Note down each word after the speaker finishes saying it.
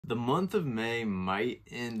The month of May might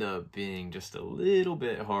end up being just a little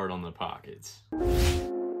bit hard on the pockets.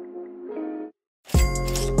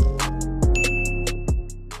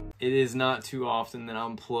 It is not too often that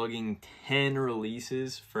I'm plugging 10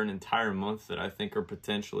 releases for an entire month that I think are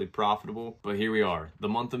potentially profitable, but here we are. The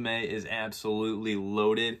month of May is absolutely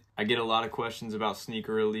loaded. I get a lot of questions about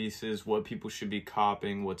sneaker releases, what people should be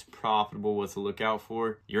copping, what's profitable, what to look out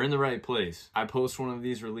for. You're in the right place. I post one of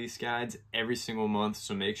these release guides every single month,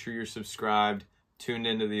 so make sure you're subscribed, tuned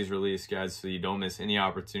into these release guides so you don't miss any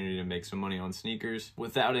opportunity to make some money on sneakers.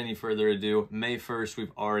 Without any further ado, May 1st,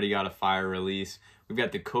 we've already got a fire release. We've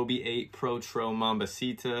got the Kobe 8 Pro Tro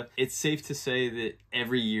Mambacita. It's safe to say that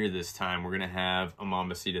every year this time we're gonna have a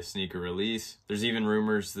Mambacita sneaker release. There's even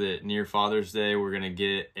rumors that near Father's Day we're gonna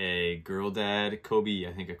get a girl dad Kobe,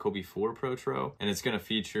 I think a Kobe 4 Pro Tro, and it's gonna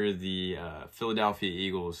feature the Philadelphia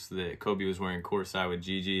Eagles that Kobe was wearing courtside with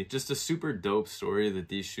Gigi. Just a super dope story that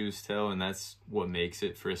these shoes tell, and that's what makes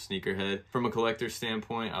it for a sneakerhead. From a collector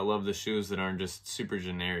standpoint, I love the shoes that aren't just super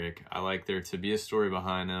generic. I like there to be a story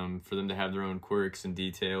behind them, for them to have their own quirks and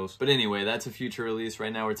details. But anyway, that's a future release.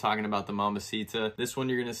 Right now we're talking about the Mambacita. This one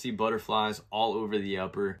you're gonna see butterflies all over the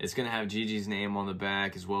upper. It's gonna have Gigi's name on the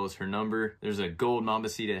back as well as her number. There's a gold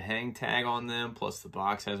Mambacita hang tag on them, plus the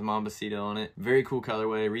box has Mambacita on it. Very cool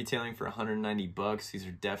colorway, retailing for 190 bucks. These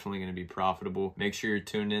are definitely gonna be profitable. Make sure you're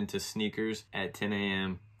tuned in to sneakers at 10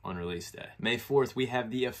 a.m. on release day. May 4th, we have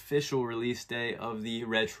the official release day of the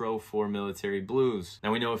Retro 4 Military Blues.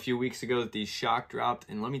 Now we know a few weeks ago that these shock dropped,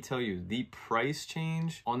 and let me tell you, the price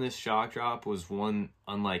change on this shock drop was one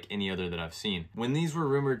unlike any other that I've seen. When these were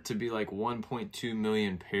rumored to be like 1.2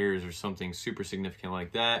 million pairs or something super significant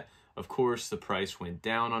like that, of course, the price went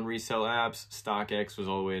down on resale apps. StockX was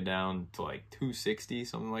all the way down to like 260,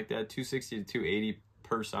 something like that, 260 to 280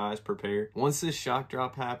 per size per pair. Once this shock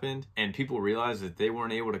drop happened and people realized that they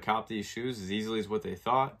weren't able to cop these shoes as easily as what they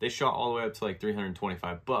thought, they shot all the way up to like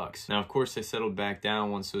 325 bucks. Now, of course, they settled back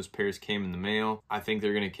down once those pairs came in the mail. I think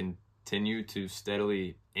they're going to continue to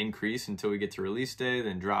steadily increase until we get to release day,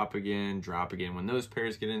 then drop again when those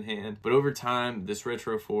pairs get in hand. But over time, this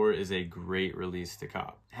Retro 4 is a great release to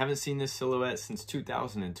cop. Haven't seen this silhouette since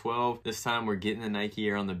 2012. This time we're getting the Nike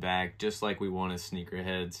Air on the back just like we want as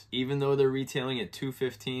sneakerheads. Even though they're retailing at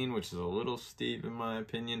 $215, which is a little steep in my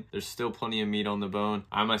opinion, there's still plenty of meat on the bone.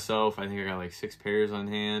 I myself, I think I got like 6 pairs on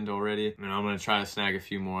hand already, and I'm gonna try to snag a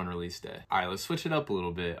few more on release day. All right, let's switch it up a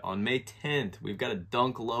little bit. On May 10th, we've got a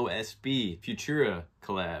Dunk Low SB Futura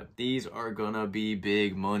collab. These are gonna be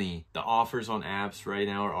big money. The offers on apps right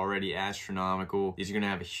now are already astronomical. These are gonna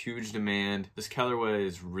have a huge demand. This colorway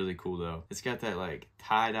is really cool though. It's got that like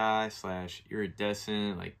tie-dye slash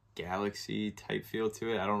iridescent like galaxy type feel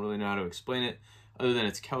to it. I don't really know how to explain it other than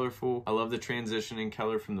it's colorful. I love the transition in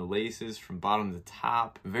color from the laces from bottom to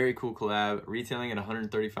top. Very cool collab, retailing at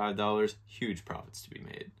 $135. Huge profits to be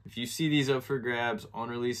made. If you see these up for grabs on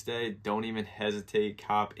release day, don't even hesitate.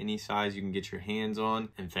 Cop any size you can get your hands on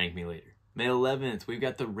and thank me later. May 11th, we've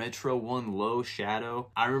got the Retro 1 Low Shadow.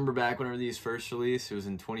 I remember back whenever these first released, it was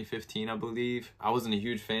in 2015, I believe. I wasn't a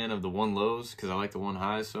huge fan of the 1 Lows because I like the 1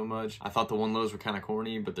 Highs so much. I thought the 1 Lows were kind of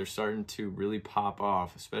corny, but they're starting to really pop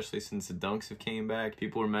off, especially since the Dunks have came back.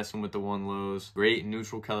 People are messing with the 1 Lows. Great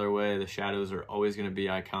neutral colorway. The shadows are always going to be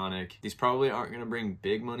iconic. These probably aren't going to bring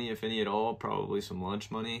big money, if any at all, probably some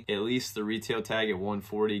lunch money. At least the retail tag at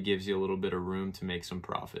 $140 gives you a little bit of room to make some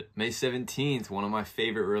profit. May 17th, one of my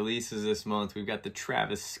favorite releases this month, we've got the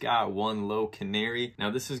Travis Scott 1 Low Canary.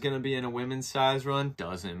 Now this is going to be in a women's size run.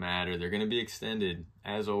 Doesn't matter. They're going to be extended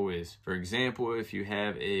as always. For example, if you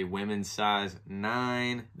have a women's size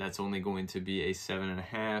 9, that's only going to be a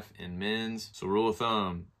 7.5 in men's. So rule of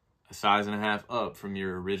thumb, a size and a half up from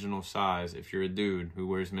your original size if you're a dude who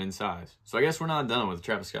wears men's size. So I guess we're not done with the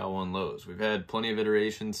Travis Scott 1 Lows. We've had plenty of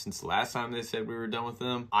iterations since the last time they said we were done with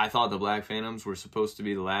them. I thought the Black Phantoms were supposed to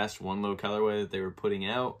be the last 1 Low colorway that they were putting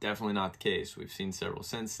out. Definitely not the case. We've seen several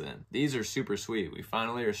since then. These are super sweet. We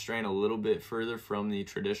finally are straying a little bit further from the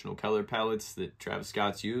traditional color palettes that Travis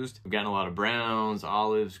Scott's used. We've gotten a lot of browns,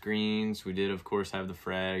 olives, greens. We did, of course, have the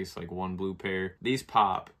frags, like 1 blue pair. These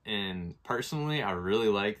pop, and personally, I really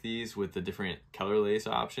like these with the different color lace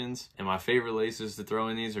options. And my favorite laces to throw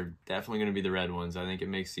in these are definitely going to be the red ones. I think it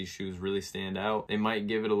makes these shoes really stand out. They might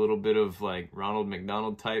give it a little bit of like Ronald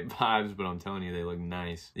McDonald type vibes, but I'm telling you, they look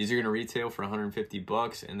nice. These are going to retail for 150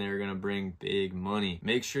 bucks and they're going to bring big money.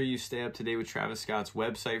 Make sure you stay up to date with Travis Scott's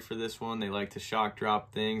website for this one. They like to shock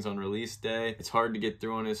drop things on release day. It's hard to get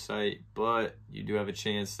through on his site, but you do have a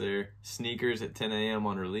chance there. Sneakers at 10 a.m.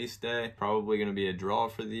 on release day. Probably going to be a draw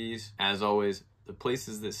for these. As always, the The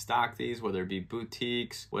places that stock these, whether it be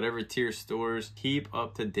boutiques, whatever tier stores, keep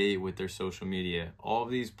up to date with their social media. All of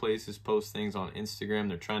these places post things on Instagram.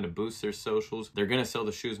 They're trying to boost their socials. They're going to sell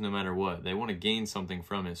the shoes no matter what. They want to gain something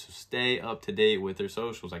from it. So stay up to date with their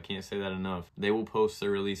socials. I can't say that enough. They will post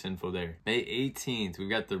their release info there. May 18th, we've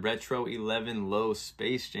got the Retro 11 Low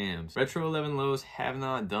Space Jams. Retro 11 Lows have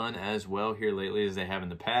not done as well here lately as they have in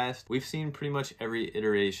the past. We've seen pretty much every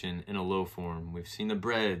iteration in a low form. We've seen the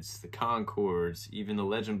Breads, the Concords, even the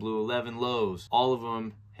Legend Blue 11 Lows. All of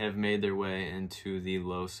them have made their way into the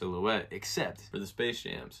low silhouette, except for the Space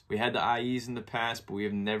Jams. We had the IEs in the past, but we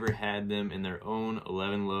have never had them in their own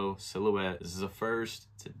 11 low silhouette. This is a first.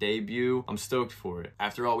 It's a debut. I'm stoked for it.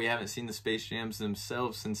 After all, we haven't seen the Space Jams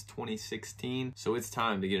themselves since 2016, so it's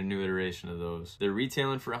time to get a new iteration of those. They're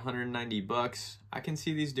retailing for 190 bucks. I can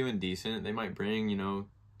see these doing decent. They might bring, you know,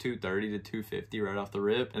 230 to 250 right off the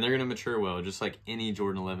rip, and they're gonna mature well, just like any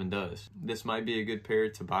Jordan 11 does. This might be a good pair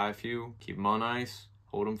to buy a few, keep them on ice,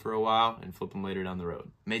 hold them for a while, and flip them later down the road.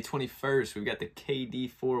 May 21st, we've got the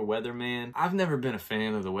KD4 Weatherman. I've never been a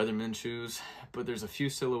fan of the Weatherman shoes, but there's a few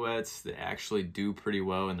silhouettes that actually do pretty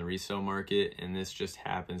well in the resale market, and this just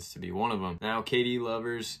happens to be one of them. Now, KD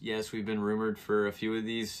lovers, yes, we've been rumored for a few of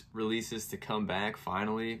these releases to come back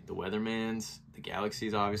finally. The Weathermans, the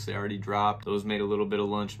Galaxies obviously already dropped. Those made a little bit of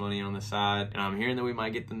lunch money on the side. And I'm hearing that we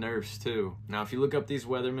might get the Nerfs too. Now, if you look up these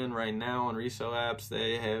Weathermen right now on resale apps,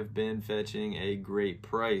 they have been fetching a great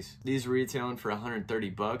price. These are retailing for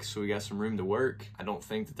 130 bucks, so we got some room to work. I don't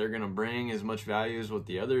think that they're gonna bring as much value as what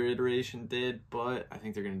the other iteration did, but I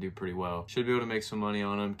think they're gonna do pretty well. Should be able to make some money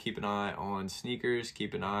on them. Keep an eye on sneakers.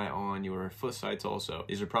 Keep an eye on your foot sites also.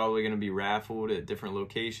 These are probably gonna be raffled at different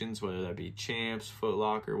locations, whether that be Champs, Foot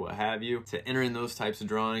Locker, what have you. To enter in those types of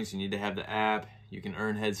drawings, you need to have the app. You can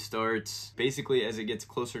earn head starts. Basically, as it gets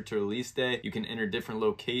closer to release day, you can enter different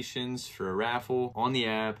locations for a raffle on the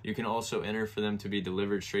app. You can also enter for them to be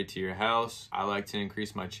delivered straight to your house. I like to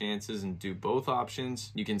increase my chances and do both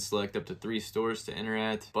options. You can select up to 3 stores to enter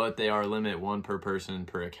at, but they are limit 1 per person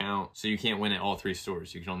per account. So you can't win at all 3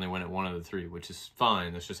 stores. You can only win at 1 of the 3, which is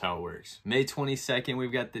fine. That's just how it works. May 22nd,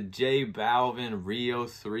 we've got the J Balvin Rio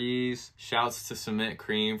 3s. Shouts to Cement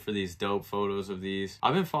Cream for these dope photos of these.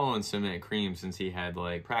 I've been following Cement Cream since he had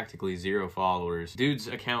like practically 0 followers. Dude's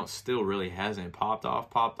account still really hasn't popped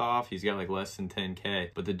off. He's got like less than 10K,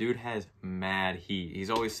 but the dude has mad heat. He's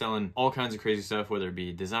always selling all kinds of crazy stuff, whether it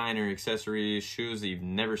be designer, accessories, shoes that you've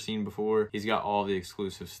never seen before. He's got all the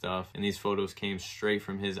exclusive stuff, and these photos came straight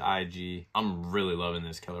from his IG. I'm really loving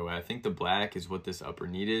this colorway. I think the black is what this upper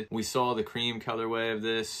needed. We saw the cream colorway of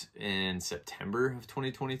this in September of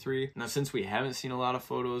 2023. Now, since we haven't seen a lot of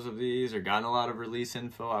photos of these or gotten a lot of release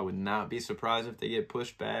info, I would not be surprised if they get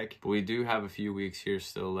pushed back, but we do have a few weeks here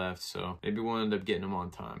still left, so maybe we'll end up getting them on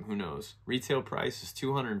time. Who knows? Retail price is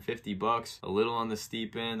 250 bucks, a little on the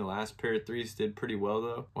steep end. The last pair of 3s did pretty well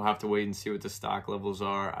though. We'll have to wait and see what the stock levels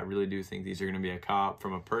are. I really do think these are going to be a cop.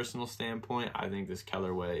 From a personal standpoint, I think this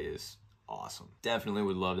colorway is awesome. Definitely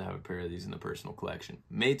would love to have a pair of these in the personal collection.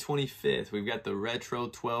 May 25th, we've got the Retro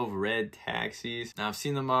 12 Red Taxis. Now, I've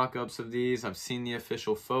seen the mock-ups of these. I've seen the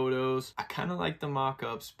official photos. I kind of like the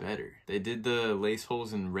mock-ups better. They did the lace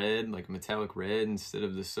holes in red, like metallic red instead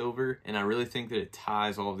of the silver, and I really think that it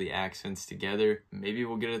ties all of the accents together. Maybe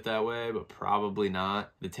we'll get it that way, but probably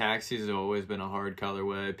not. The Taxis have always been a hard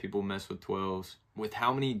colorway. People mess with 12s. With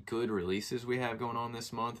how many good releases we have going on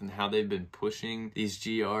this month and how they've been pushing these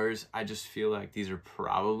GRs, I just feel like these are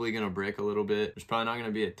probably going to break a little bit. There's probably not going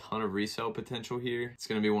to be a ton of resale potential here. It's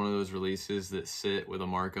going to be one of those releases that sit with a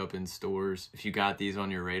markup in stores. If you got these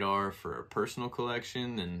on your radar for a personal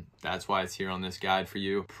collection, then that's why it's here on this guide for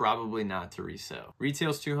you. Probably not to resell.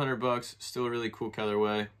 Retail's 200 bucks, still a really cool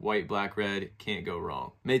colorway. White, black, red, can't go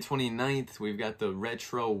wrong. May 29th, we've got the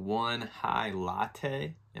Retro 1 High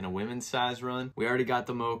Latte in a women's size run. We already got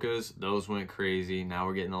the mochas. Those went crazy. Now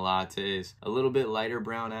we're getting the lattes. A little bit lighter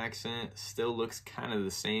brown accent. Still looks kind of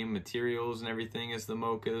the same materials and everything as the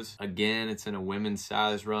mochas. Again, it's in a women's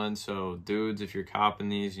size run. So dudes, if you're copping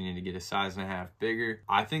these, you need to get a size and a half bigger.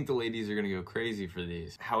 I think the ladies are going to go crazy for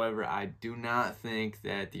these. However, I do not think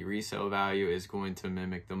that the resale value is going to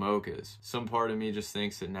mimic the mochas. Some part of me just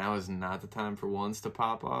thinks that now is not the time for ones to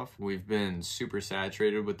pop off. We've been super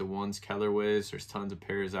saturated with the ones colorways. There's tons of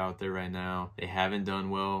pairs out there right now. They haven't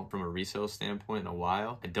done well from a resale standpoint in a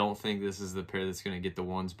while. I don't think this is the pair that's going to get the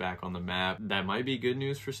ones back on the map. That might be good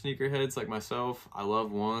news for sneakerheads like myself. I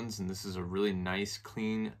love ones, and this is a really nice,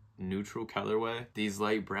 clean, neutral colorway. These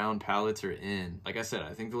light brown palettes are in. Like I said,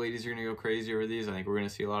 I think the ladies are gonna go crazy over these. I think we're gonna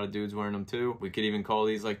see a lot of dudes wearing them too. We could even call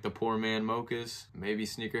these like the poor man mochas. Maybe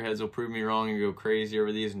sneakerheads will prove me wrong and go crazy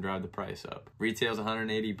over these and drive the price up. Retail's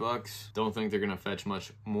 180 bucks. Don't think they're gonna fetch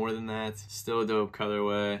much more than that. Still a dope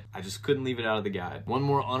colorway. I just couldn't leave it out of the guide. One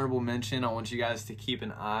more honorable mention. I want you guys to keep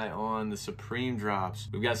an eye on the Supreme drops.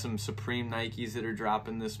 We've got some Supreme Nikes that are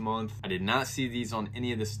dropping this month. I did not see these on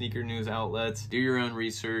any of the sneaker news outlets. Do your own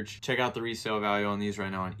research. Check out the resale value on these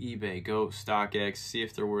right now on eBay, Go, StockX. See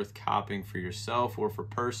if they're worth copping for yourself or for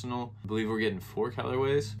personal. I believe we're getting 4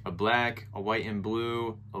 colorways: a black, a white and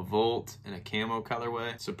blue, a Volt, and a camo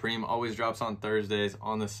colorway. Supreme always drops on Thursdays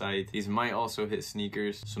on the site. These might also hit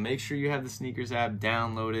sneakers, so make sure you have the sneakers app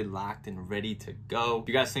downloaded, locked, and ready to go. If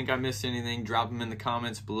you guys think I missed anything, drop them in the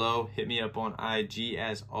comments below. Hit me up on IG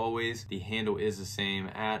as always. The handle is the same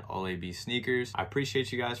at AllABSneakers. I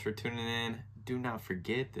appreciate you guys for tuning in. Do not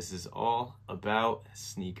forget, this is all about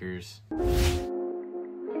sneakers.